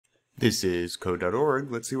This is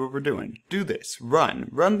code.org. Let's see what we're doing. Do this. Run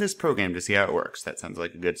this program to see how it works. That sounds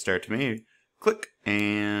like a good start to me. Click,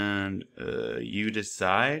 and you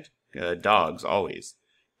decide. Dogs, always.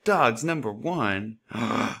 Dogs, number 1.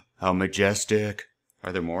 How majestic.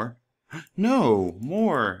 Are there more? No,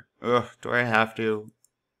 more. Ugh, do I have to?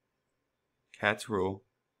 Cats rule.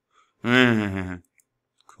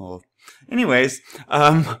 Cool. Anyways,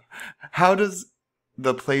 how does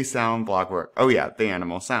the play sound block work? Oh yeah, the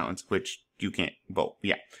animal sounds, which you can't, well,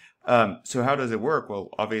 yeah. So how does it work? Well,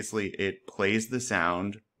 obviously it plays the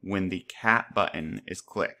sound when the cat button is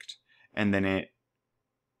clicked, and then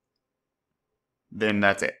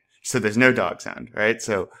that's it. So there's no dog sound, right?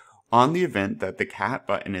 So on the event that the cat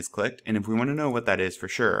button is clicked, and if we want to know what that is for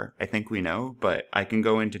sure, I think we know, but I can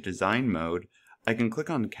go into design mode, I can click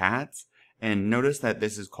on cats, and notice that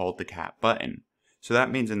this is called the cat button. So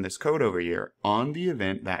that means in this code over here, on the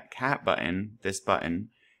event that cat button, this button,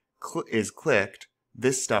 is clicked,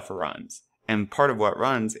 this stuff runs. And part of what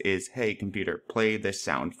runs is, hey, computer, play this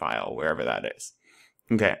sound file, wherever that is.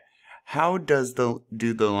 Okay, how do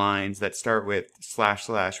the lines that start with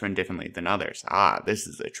 // run differently than others? This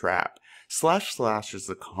is a trap. / is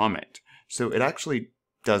the comment, so it actually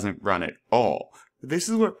doesn't run at all. This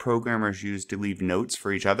is what programmers use to leave notes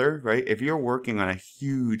for each other, right? If you're working on a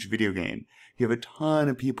huge video game, you have a ton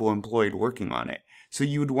of people employed working on it. So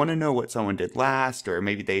you would want to know what someone did last, or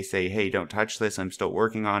maybe they say, hey, don't touch this, I'm still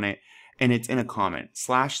working on it. And it's in a comment. /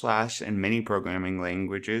 in many programming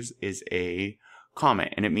languages is a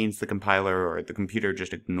comment, and it means the compiler or the computer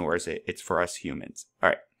just ignores it. It's for us humans. All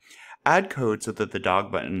right. Add code so that the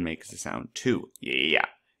dog button makes a sound too. Yeah.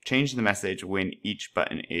 Change the message when each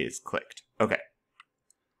button is clicked. Okay.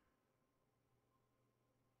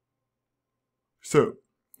 So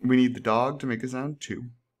we need the dog to make a sound too.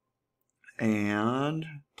 And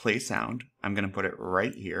play sound. I'm going to put it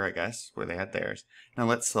right here, I guess, where they had theirs. Now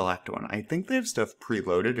let's select one. I think they have stuff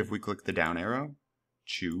preloaded. If we click the down arrow,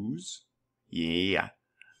 choose. Yeah.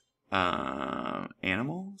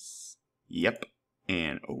 Animals. Yep.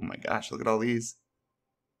 And oh my gosh, look at all these.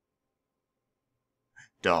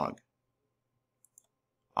 Dog.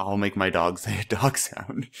 I'll make my dog say a dog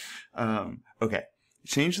sound. Okay.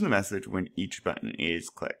 Change the message when each button is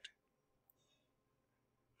clicked.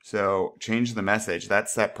 So change the message,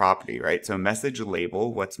 that's set property, right? So message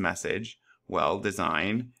label, what's message? Well,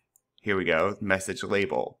 design, here we go, message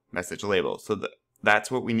label. So that's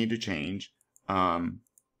what we need to change.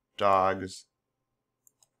 Dogs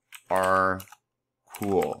are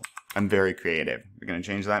cool. I'm very creative. We're going to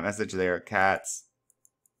change that message there. Cats.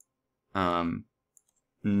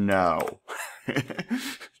 No.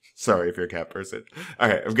 Sorry if you're a cat person.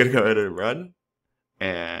 Alright, I'm going to go ahead and run.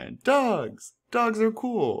 And dogs. Dogs are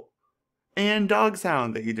cool. And dog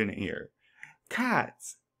sound that you didn't hear.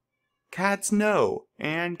 Cats. Cats no.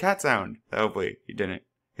 And cat sound. Hopefully you didn't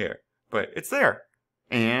hear. But it's there.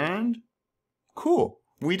 And cool.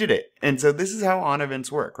 We did it. And so this is how on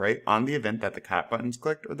events work, right? On the event that the cat button's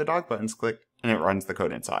clicked or the dog button's clicked, and it runs the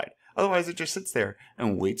code inside. Otherwise it just sits there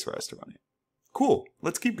and waits for us to run it. Cool.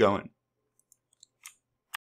 Let's keep going.